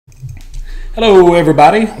Hello,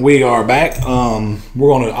 everybody. We are back. We're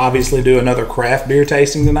going to obviously do another craft beer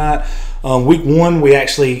tasting tonight. Week one, we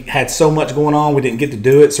actually had so much going on, we didn't get to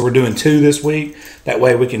do it, so we're doing two this week. That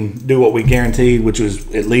way we can do what we guaranteed, which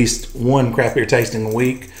was at least one craft beer tasting a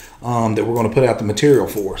week that we're going to put out the material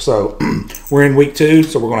for. So we're in week two,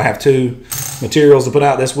 so we're going to have two materials to put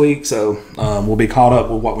out this week, so we'll be caught up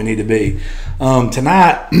with what we need to be.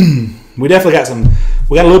 Tonight, we definitely got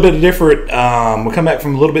we got a little bit of different, we come back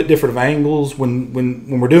from a little bit different angles. When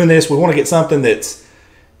we're doing this, we want to get something that's,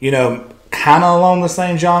 kind of along the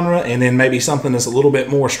same genre, and then maybe something that's a little bit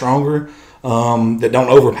more stronger, that don't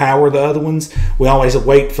overpower the other ones. We always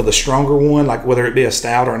wait for the stronger one, like whether it be a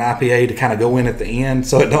stout or an IPA, to kind of go in at the end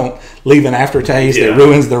so it don't leave an aftertaste that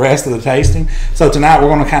ruins the rest of the tasting. So tonight we're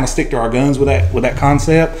going to kind of stick to our guns with that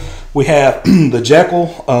concept. We have the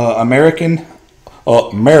Jekyll America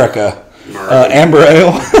Amber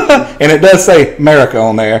Ale, and it does say America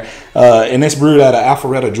on there, and it's brewed out of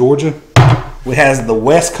Alpharetta, Georgia. We have the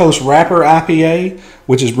West Coast Wrapper IPA,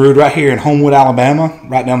 which is brewed right here in Homewood, Alabama,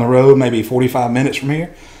 right down the road, maybe 45 minutes from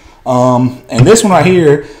here. And this one right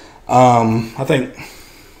here, I think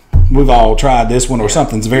we've all tried this one or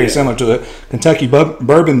something's very similar to it. Kentucky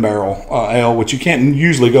Bourbon Barrel Ale, which you can't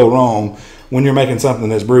usually go wrong when you're making something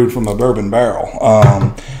that's brewed from a bourbon barrel.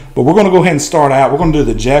 But we're going to go ahead and start out. We're going to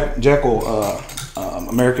do the Jekyll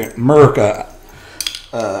America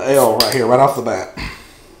Ale right here, right off the bat.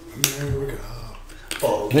 There we go.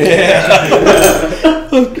 Oh, yeah.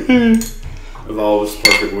 Okay. Of all those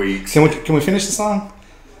perfect weeks. Can we finish the song?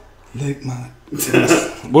 Lick my.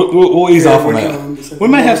 We'll ease off on that. We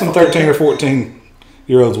may have some 13 or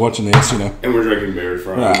 14-year-olds watching this, And we're drinking beer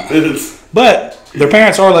from right. But their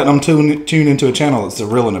parents are letting them tune into a channel that's a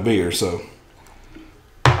real and a beer, so.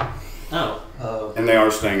 Oh. And they are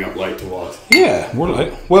staying up late to watch. Yeah, we're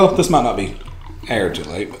late. Well, this might not be aired too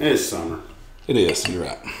late. But it's summer. It is, you're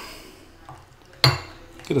right.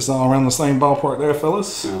 Get us all around the same ballpark there,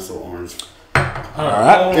 fellas. That's a little orange.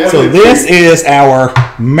 Alright, so this is our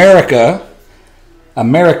American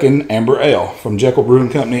Amber Ale from Jekyll Brewing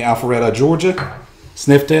Company, Alpharetta, Georgia.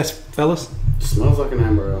 Sniff test, fellas. Smells like an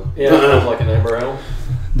amber ale. Yeah, it smells like an amber ale.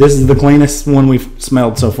 This is the cleanest one we've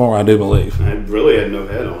smelled so far, I do believe. I really had no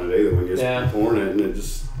head on it either when you just poured it, and it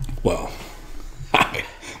just... Well,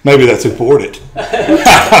 maybe that's who poured it.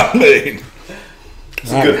 I mean...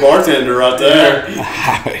 It's a good bartender right there.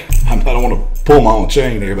 I don't want to pull my own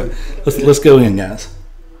chain here, but let's go in, guys.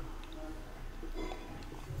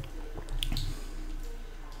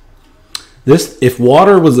 This, if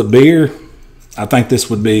water was a beer, I think this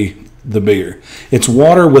would be the beer. It's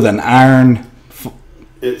water with an iron.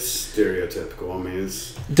 It's stereotypical. I mean,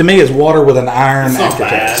 to me, it's water with an iron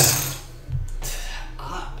aftertaste.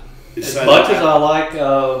 As much as I like.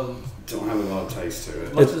 Don't have a lot of taste to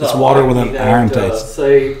it. It's water with an iron taste.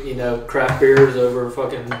 Say, craft beers over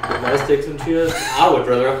fucking domestics and shit. I would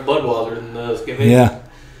rather have Budweiser than this. Yeah,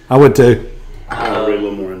 I would too. I read a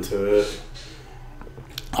little more into it.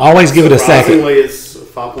 Always give it a second. Surprisingly, it's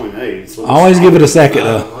 5.8. So always give it a second,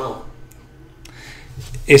 though.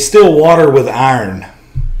 It's still water with iron.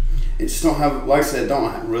 It just don't have, like I said,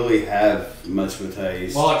 don't really have much of a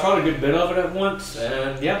taste. Well, I tried a good bit of it at once,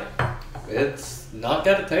 and it's not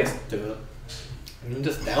got a taste to it. You can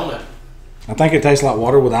just down it. I think it tastes like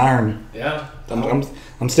water with iron. Yeah.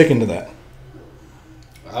 I'm sticking to that.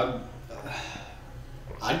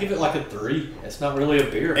 I'd give it like a 3. It's not really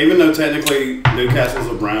a beer. Even though technically Newcastle's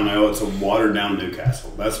a brown ale, it's a watered down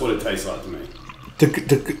Newcastle. That's what it tastes like to me.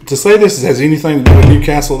 To say this has anything to do with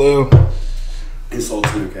Newcastle, though,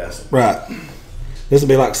 insults Newcastle. Right. This would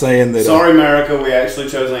be like saying that. Sorry, America, we actually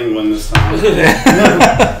chose England this time.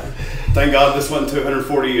 Thank God this wasn't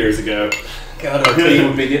 240 years ago. God, our tea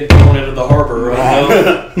would be getting thrown into the harbor right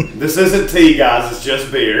now. This isn't tea, guys. It's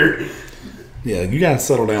just beer. Yeah, you gotta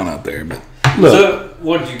settle down out there. But look, so,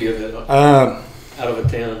 what did you give it? Out of a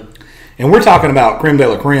 10. And we're talking about creme de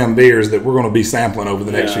la creme beers that we're going to be sampling over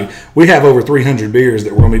the next few. We have over 300 beers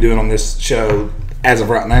that we're going to be doing on this show as of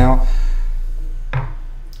right now.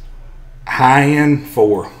 High end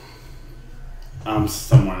 4. I'm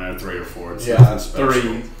somewhere near 3 or 4. It's nothing special.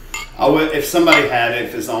 3. I would, if somebody had it,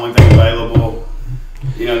 if it's the only thing available,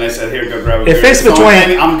 and they said, "Here, go grab a beer." If it's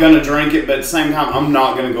between, I'm gonna drink it, but at the same time, I'm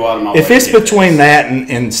not gonna go out of my way. If it's between that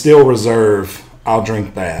and Still Reserve, I'll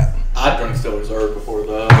drink that. I'd drink Still Reserve before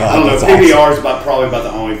that. I don't know. PBR is probably about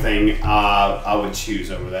the only thing I would choose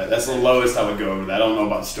over that. That's the lowest I would go over that. I don't know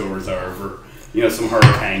about Still Reserve or some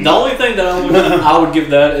hurricane. The only thing that I would give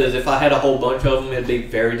that is if I had a whole bunch of them, it'd be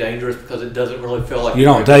very dangerous because it doesn't really feel like you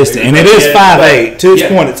don't taste it, and it is 5.8. To its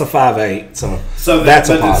point, it's a 5.8. So that's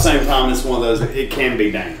a positive. But at the same time, it's one of those. It can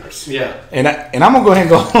be dangerous. Yeah. And I'm gonna go ahead and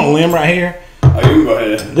go on a limb right here. Oh, you can go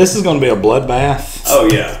ahead. This is gonna be a bloodbath. Oh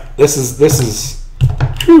yeah. This is.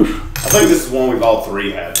 Whew. I think this is one we've all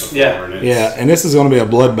three had before. Yeah. And this is going to be a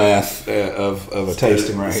bloodbath of a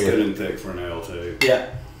tasting right here. It's good and thick for an ale too. Yeah.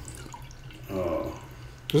 Oh.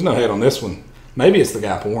 There's no head on this one. Maybe it's the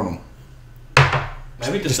guy pouring them.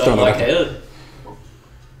 Maybe just don't like head.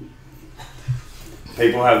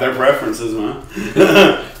 People have their preferences, man.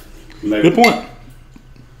 Good point.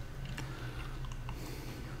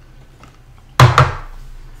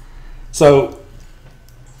 So,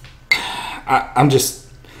 I'm just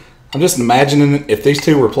imagining if these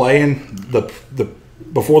two were playing the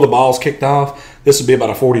before the balls kicked off, this would be about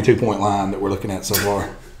a 42-point line that we're looking at so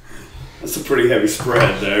far. That's a pretty heavy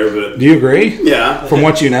spread there, but do you agree? Yeah, from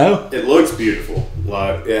what you know, it looks beautiful.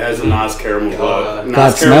 Like it has a nice caramel glow, to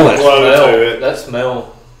it. That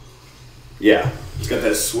smell. Yeah, it's got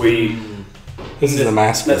that sweet. This is a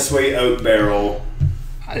master. That sweet oak barrel.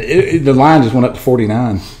 The line just went up to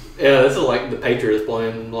 49. Yeah, this is like the Patriots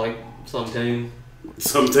playing like some team.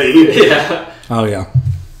 Some team? Yeah. Oh, yeah.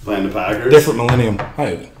 Playing the Packers? Different millennium.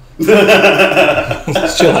 Hey.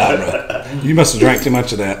 Let's chill out, bro. You must have drank too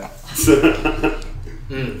much of that. It's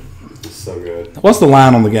so good. What's the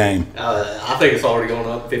line on the game? I think it's already going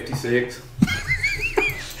up 56.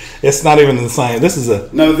 It's not even the same. This is a...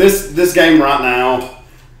 No, this game right now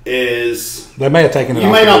is... They may have taken it You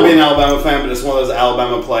off may the not board. be an Alabama fan, but it's one of those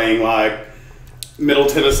Alabama playing like Middle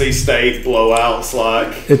Tennessee State blowouts.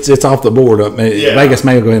 Like It's off the board. Vegas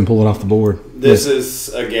may go ahead and pull it off the board. This is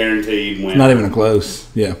a guaranteed win. Not even a close.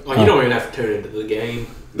 Yeah. Like you don't even have to tune into the game.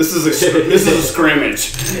 This is a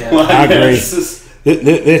scrimmage. Yeah. Like, I agree.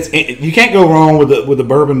 You can't go wrong with the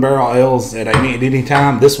bourbon barrel ales at any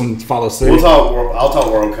time. This one follows suit. I'll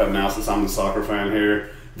talk World Cup now since I'm the soccer fan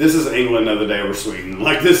here. This is England of the day over Sweden.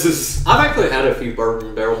 Like this is. I've actually had a few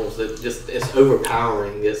bourbon barrels that it's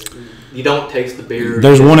overpowering. You don't taste the beer.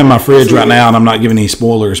 There's one in my fridge right now, and I'm not giving any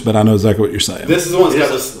spoilers, but I know exactly what you're saying. This one's got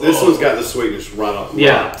the sweetness right off.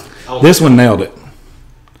 Yeah. This one nailed it.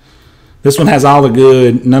 This one has all the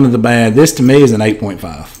good, none of the bad. This to me is an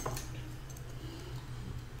 8.5.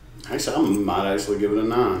 Actually, I might actually give it a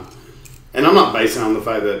 9. And I'm not basing it on the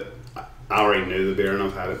fact that I already knew the beer and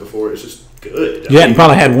I've had it before. It's just good. You hadn't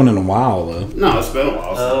probably had one in a while, though. No, it's been a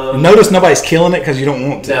while. Notice nobody's killing it because you don't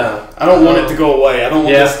want to. No. I don't want it to go away. I don't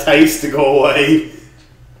want this taste to go away.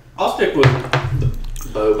 I'll stick with the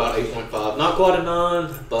bow about 8.5. Not quite a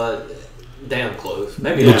 9, but damn close.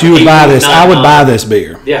 Maybe. But you would buy this. I would buy this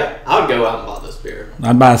beer. Yeah, I would go out and buy this beer.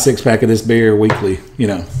 I'd buy a 6-pack of this beer weekly. You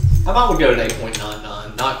know. I might would go to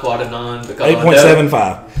 8.99. Not quite a 9 because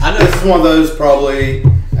 8.75. I know this is one of those probably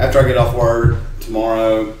after I get off work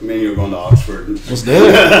tomorrow. Me and you are going to Oxford. Let's do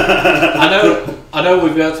it. I know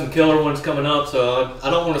we've got some killer ones coming up, so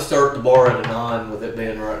I don't want to start the bar at a 9 with it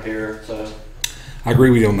being right here. So I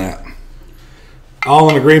agree with you on that. All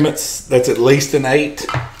in agreements. That's at least an 8.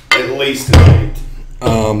 At least an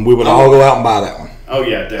 8. We would all go out and buy that one. Oh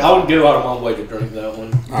yeah, definitely. I would go out of my way to drink that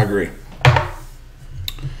one. I agree.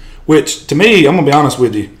 Which, to me, I'm going to be honest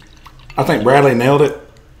with you, I think Bradley nailed it.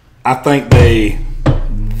 I think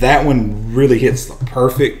that one really hits the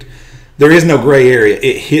perfect. There is no gray area.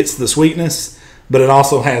 It hits the sweetness, but it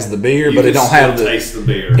also has the beer, but it don't have taste the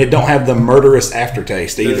beer. It don't have the murderous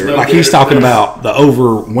aftertaste either. No like he's talking about the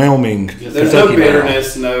overwhelming. There's no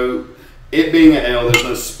bitterness, it being an ale, there's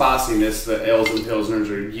no spiciness that ales and pilsners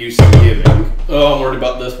are used to giving. Oh, I'm worried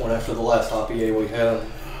about this one after the last IPA we had.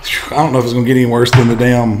 I don't know if it's going to get any worse than the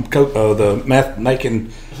damn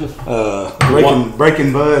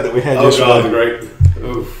breaking bud that we had yesterday. God, the great.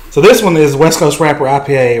 Oof. So this one is West Coast Wrapper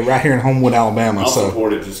IPA right here in Homewood, Alabama. I'll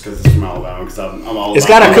support it just because it's from Alabama because I'm all it's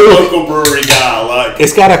about got a cool local brewery guy.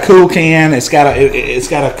 It's got a cool can. It's got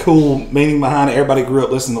a cool meaning behind it. Everybody grew up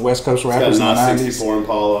listening to West Coast Rappers in the 90s. 64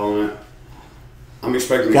 Impala on it. I'm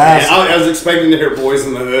expecting. Guys, I was expecting to hear Boys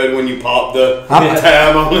in the Hood when you pop the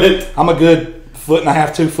tab on it. I'm a good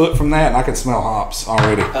 1.5 to 2 foot from that, and I can smell hops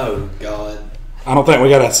already. Oh God! I don't think we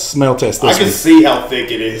got to smell test this. I can see how thick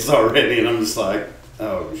it is already, and I'm just like,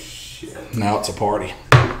 oh shit! Now it's a party.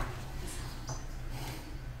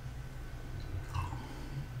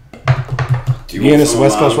 Guinness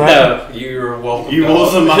West Coast Wrapper? No, you're welcome. You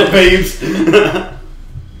want some of my babes?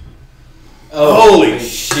 Holy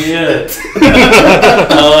shit!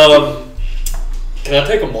 Can I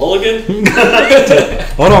take a mulligan?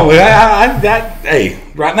 Hold on, hey,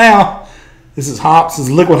 right now, This is hops. This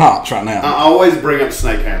is liquid hops right now. I always bring up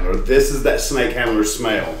Snake Handler. This is that Snake Handler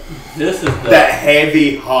smell. This is that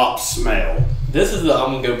heavy hop smell. This is the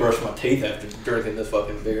I'm gonna go brush my teeth after drinking this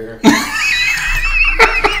fucking beer.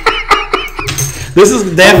 This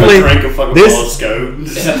is definitely. I'm gonna drink a fucking telescope.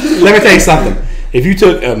 Let me tell you something. If you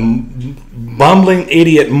took a bumbling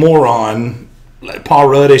idiot moron like Paul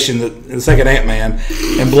Ruddish in the second Ant-Man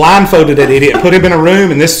and blindfolded that idiot, put him in a room,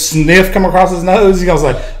 and this sniff come across his nose, he goes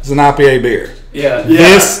like, "It's an IPA beer." Yeah.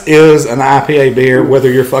 This is an IPA beer,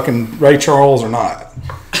 whether you're fucking Ray Charles or not.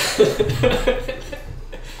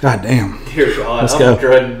 God damn. Dear God, Let's I'm go.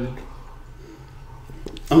 dreading.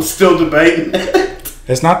 I'm still debating it.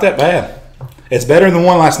 It's not that bad. It's better than the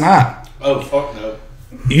one last night. Oh, fuck no.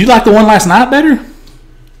 You like the one last night better?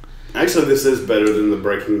 Actually, this is better than the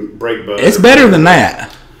break butter. It's better than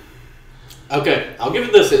that. Okay, I'll give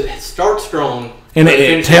it this. It starts strong. And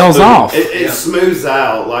it tails off. It smooths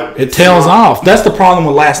out. Like It tails off. That's the problem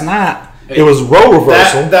with last night. It was role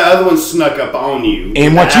reversal. That other one snuck up on you.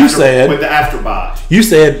 And what you said... With the afterbite. You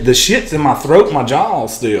said, the shit's in my throat and my jaw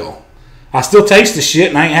still. I still taste the shit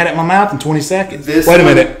and I ain't had it in my mouth in 20 seconds. Wait a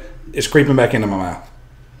minute. It's creeping back into my mouth.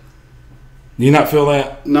 Do you not feel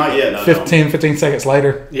that? Not yet. 15 seconds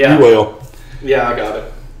later? Yeah. You will. Yeah, I got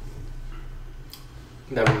it.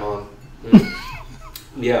 Never mind.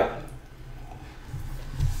 Yeah.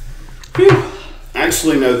 Whew.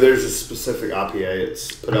 Actually, no, there's a specific IPA.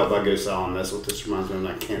 It's put out by Goose Island. That's what this reminds me of,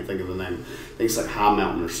 and I can't think of the name. I think it's like High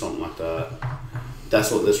Mountain or something like that.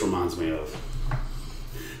 That's what this reminds me of.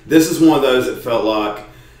 This is one of those that felt like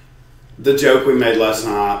the joke we made last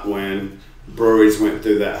night when breweries went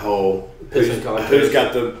through that whole who's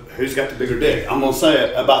got the bigger dick. I'm gonna say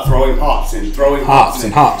it about throwing hops in,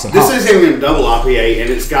 hops. This isn't even a double IPA, and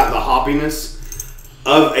it's got the hoppiness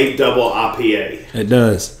of a double IPA. It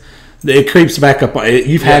does. It creeps back up.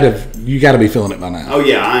 You got to be feeling it by now. Oh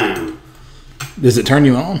yeah, I am. Does it turn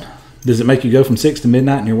you on? Does it make you go from 6 to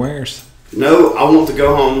midnight in your wares? No, I want to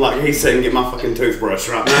go home, like he said, and get my fucking toothbrush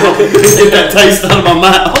right now. Get that taste out of my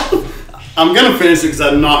mouth. I'm going to finish it because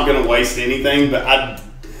I'm not going to waste anything, but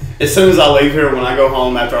as soon as I leave here, when I go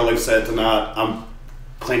home after I leave set tonight, I'm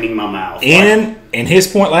cleaning my mouth. And his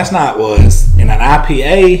point last night was, in an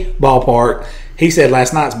IPA ballpark, he said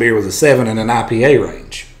last night's beer was a 7 in an IPA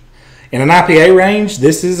range. In an IPA range,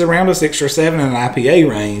 this is around a 6 or 7 in an IPA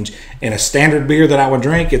range. In a standard beer that I would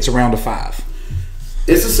drink, it's around a 5.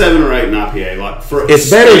 It's a 7 or 8 in IPA. It's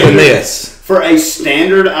better than this. For a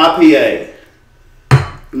standard IPA,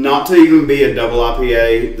 not to even be a double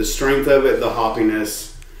IPA, the strength of it, the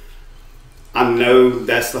hoppiness. I know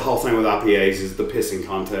that's the whole thing with IPAs is the pissing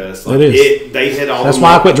contest. It is. They hit all. That's the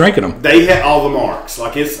why marks. I quit drinking them. They hit all the marks.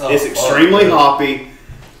 Like it's extremely hoppy.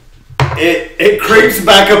 It creeps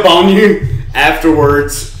back up on you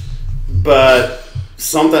afterwards, but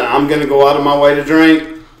something I'm gonna go out of my way to drink.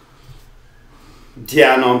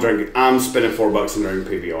 Yeah, no, I'm drinking. I'm spending $4 and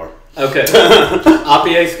drinking PBR. Okay.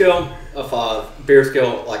 IPA scale, a 5. Beer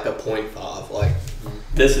scale, like a 0.5. Like,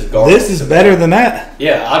 this is garbage. This is better than that?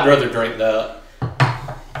 Yeah, I'd rather drink that.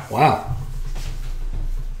 Wow.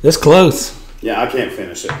 This close. Yeah, I can't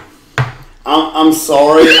finish it. I'm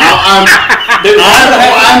sorry. If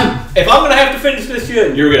I'm going to have to finish this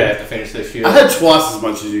shit, you're going to have to finish this shit. I had twice as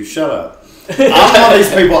much as you. Shut up. I'm one of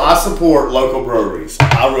these people. I support local breweries.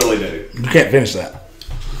 I really do. You can't finish that.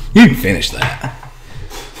 You can finish that.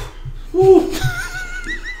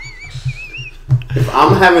 If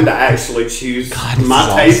I'm having to actually choose my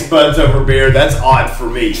this taste buds over beer, that's odd for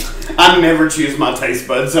me. I never choose my taste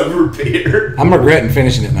buds over beer. I'm regretting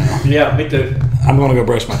finishing it now. Yeah, me too. I'm going to go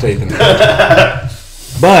brush my teeth in it.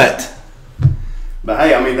 But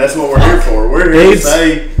hey, I mean, that's what we're here for. We're here to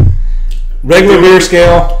say regular beer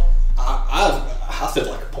scale. I said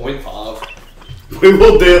like a 0.5.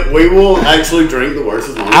 we will actually drink the worst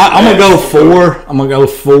as long as I'm going to go 4. I'm going to go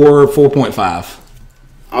 4.5.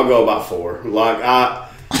 I'll go about 4.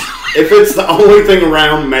 If it's the only thing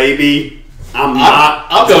around, maybe I'm going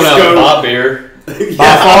out to buy beer. By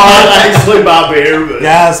far, actually buy beer. But.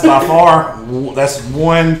 Guys, by far, that's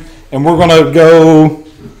 1. And we're going to go,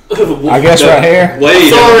 I guess, right here. I'm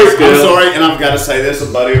sorry, and I've got to say this.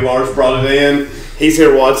 A buddy of ours brought it in. He's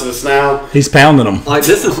here watching us now. He's pounding them. Like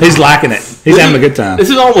he's liking it. He's having a good time.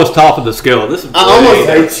 This is almost top of the scale. This is. I almost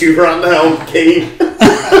hate you right now, Keith.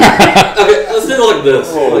 Okay, let's do it like this.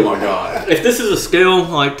 Oh my god! If this is a scale,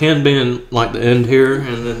 like 10 being like the end here,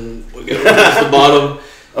 and then we go to the bottom.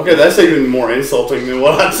 Okay, that's even more insulting than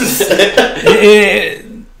what I just said.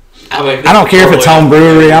 I don't care if it's home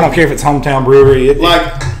brewery. I don't care if it's hometown brewery.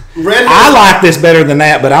 I like this better than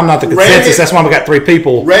that, but I'm not the consensus. That's why we got 3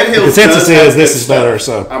 people. Red Hills. The consensus is this is stuff. better.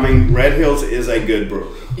 So I mean, Red Hills is a good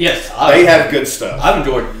brewery. Yes, they have good stuff. I've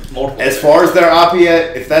enjoyed multiple. As far as their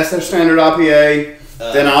IPA, if that's their standard IPA,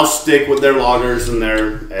 then I'll stick with their lagers and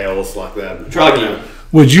their ales like that. Try again.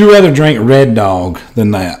 Would you rather drink Red Dog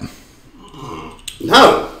than that?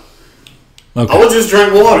 No. Okay. I would just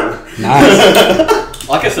drink water. Nice.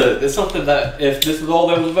 Like I said, it's something that if this was all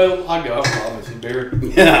that was available, I'd go. I promise you, beer.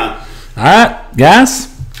 Yeah. All right, guys.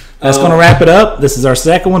 That's going to wrap it up. This is our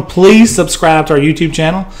second one. Please subscribe to our YouTube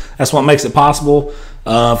channel. That's what makes it possible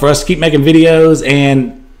for us to keep making videos.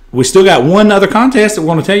 And we still got one other contest that we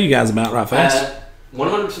want to tell you guys about right fast.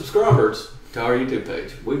 100 subscribers to our YouTube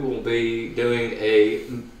page. We will be doing a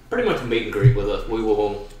pretty much a meet and greet with us. We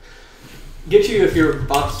will get you if you're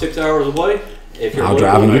 5 to 6 hours away. If you're I'll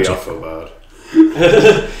drive and get you. So bad.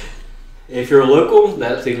 If you're a local,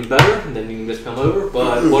 that's even better. Then you can just come over.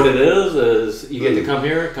 But what it is you get to come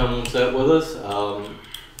here, come on set with us.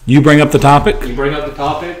 You bring up the topic. You bring up the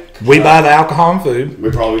topic. We buy the alcohol and food. We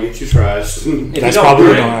probably get you trashed. If That's you don't probably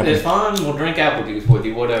drink, gonna happen. it's fine. We'll drink apple juice with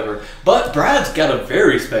you, whatever. But Brad's got a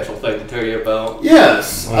very special thing to tell you about.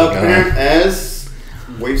 Yes. Oh, Apparently, as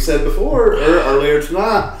we've said before or earlier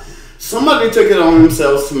tonight, somebody took it on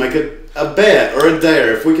themselves to make a bet or a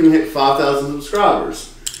dare if we can hit 5,000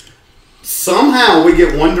 subscribers. Somehow we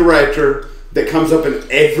get one director that comes up in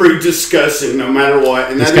every discussion, no matter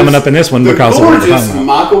what. And He's coming up in this one because the of what we're gorgeous talking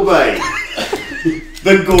about. Michael Bay.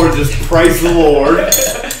 The gorgeous, praise the Lord.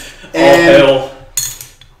 And all hell.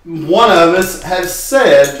 One of us has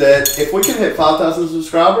said that if we can hit 5,000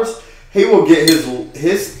 subscribers, he will get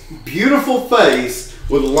his beautiful face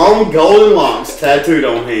with long golden locks tattooed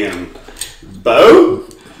on him. Bo,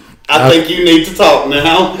 I think you need to talk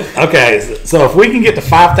now. Okay, so if we can get to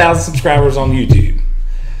 5,000 subscribers on YouTube,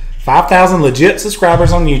 5,000 legit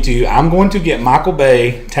subscribers on YouTube, I'm going to get Michael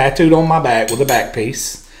Bay tattooed on my back with a back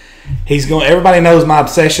piece. Everybody knows my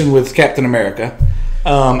obsession with Captain America.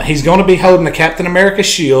 He's going to be holding a Captain America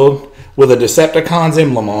shield with a Decepticon's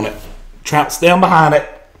emblem on it. Trouts down behind it,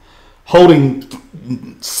 holding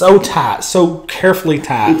so tight, so carefully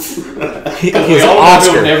tight. His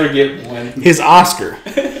Oscar. Never get one. His Oscar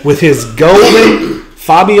with his golden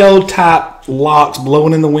Fabio type locks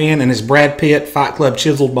blowing in the wind and his Brad Pitt Fight Club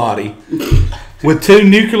chiseled body with 2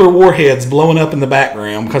 nuclear warheads blowing up in the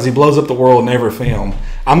background because he blows up the world in every film.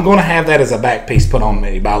 I'm going to have that as a back piece put on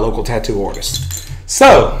me by a local tattoo artist.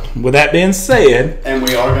 So, with that being said, and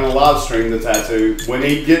we are going to live stream the tattoo. When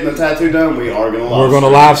he's getting the tattoo done, we are going to live we're going to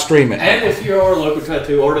live stream it. And if you are a local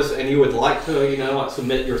tattoo artist and you would like to,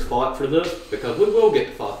 submit your spot for this, because we will get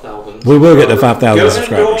to 5,000. We will get to 5,000 subscribers.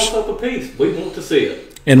 Go ahead and draw us up a piece. We want to see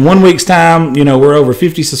it. In 1 week's time, we're over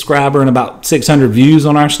 50 subscriber and about 600 views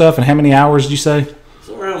on our stuff. And how many hours did you say?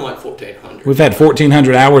 So around like 1,400. We've had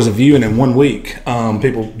 1,400 hours of viewing in 1 week.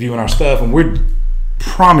 People viewing our stuff, and we're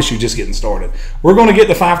promise you just getting started. We're going to get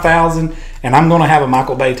to 5,000, and I'm going to have a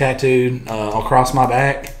Michael Bay tattooed across my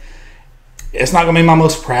back. It's not going to be my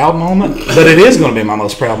most proud moment, but it is going to be my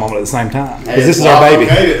most proud moment at the same time because this is our baby.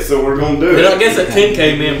 Okay, so we're going to do it. I guess at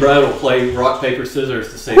 10K, me and Brad will play rock paper scissors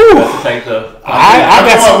to see who has to take the.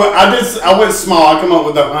 I went small. I come up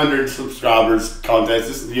with 100 subscribers contest.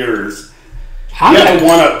 This is yours. You have to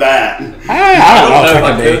one up that. I don't know if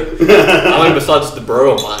I can do it. I mean, besides the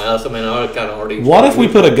bro on my house, I mean, I kind of already. What if we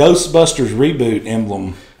put a Ghostbusters reboot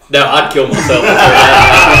emblem? No, I'd kill myself.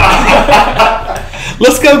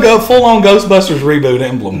 Let's go full on Ghostbusters reboot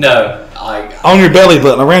emblem. No, on your belly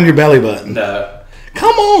button, around your belly button. No.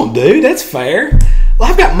 Come on, dude, that's fair. Well,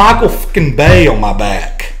 I've got Michael fucking Bay on my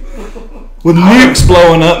back with nukes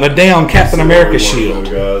blowing up and a down Captain America shield.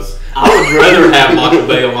 I would rather have Michael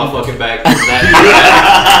Bay on my fucking back than that.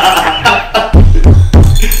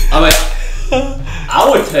 I mean, I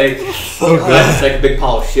would take a big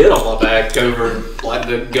pile of shit on my back over like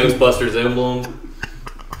the Ghostbusters emblem.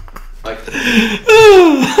 Like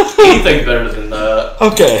anything better than that.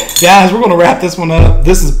 Okay, guys, we're going to wrap this one up.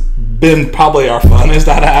 This has been probably our funnest.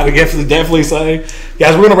 I'd definitely say,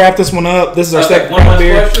 guys, we're going to wrap this one up. This is our second one last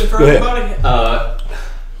beer. question for Go everybody.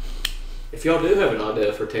 If y'all do have an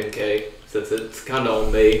idea for 10K, since it's kind of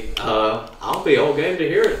on me, I'll be all game to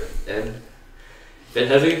hear it. And if it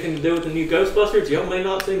has anything to do with the new Ghostbusters, y'all may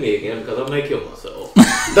not see me again because I may kill myself.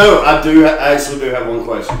 No, I actually do have one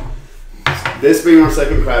question. This being our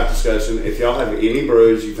second craft discussion, if y'all have any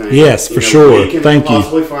brews you think sure. We can Thank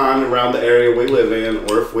possibly find around the area we live in,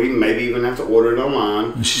 or if we maybe even have to order it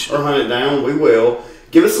online or hunt it down, we will.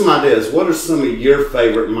 Give us some ideas. What are some of your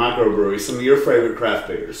favorite microbreweries, some of your favorite craft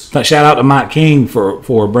beers? Shout out to Mike King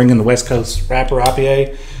for bringing the West Coast Rapper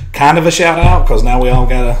IPA. Kind of a shout out because now we all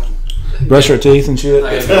got brush our teeth and shit.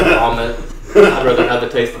 I gotta vomit. I'd rather have the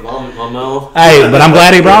taste of vomit in my mouth. Hey, but I'm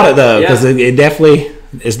glad he brought it though, because Yeah. it's definitely.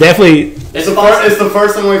 It's the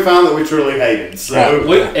first thing we found that we truly hated. So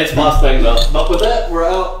It's boss thing though. But with that, we're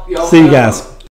out. Y'all See you have guys.